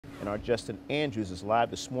and our Justin Andrews is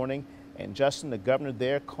live this morning. And Justin, the governor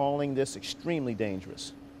there calling this extremely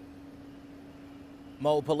dangerous.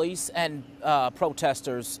 Mo, police and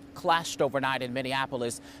protesters clashed overnight in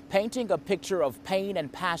Minneapolis, painting a picture of pain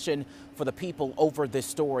and passion for the people over this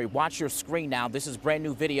story. Watch your screen now. This is brand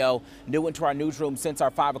new video, new into our newsroom since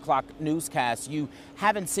our 5 o'clock newscast. You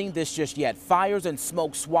haven't seen this just yet. Fires and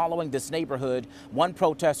smoke swallowing this neighborhood. One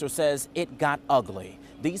protester says it got ugly.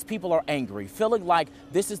 These people are angry, feeling like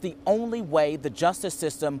this is the only way the justice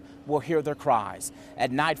system will hear their cries.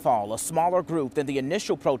 At nightfall, a smaller group than the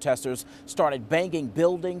initial protesters started banging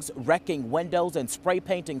buildings, wrecking windows, and spray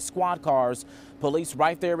painting squad cars. Police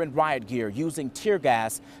right there in riot gear using tear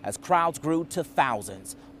gas as crowds grew to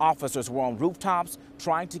thousands. Officers were on rooftops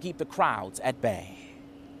trying to keep the crowds at bay.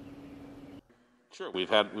 Sure, we've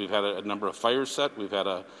had a number of fires set. We've had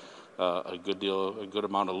a good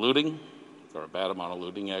amount of looting. Or a bad amount of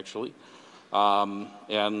looting, actually,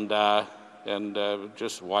 and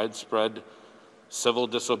just widespread civil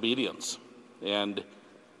disobedience. And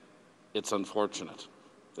it's unfortunate.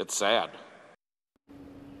 It's sad.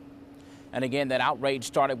 And again, that outrage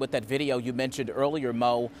started with that video you mentioned earlier,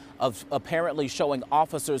 Mo, of apparently showing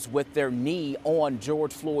officers with their knee on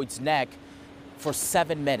George Floyd's neck for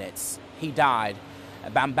 7 minutes. He died.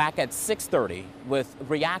 I'm back at 6:30 with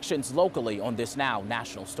reactions locally on this now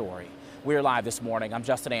national story. We're live this morning. I'm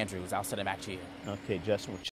Justin Andrews. I'll send it back to you. Okay, Justin.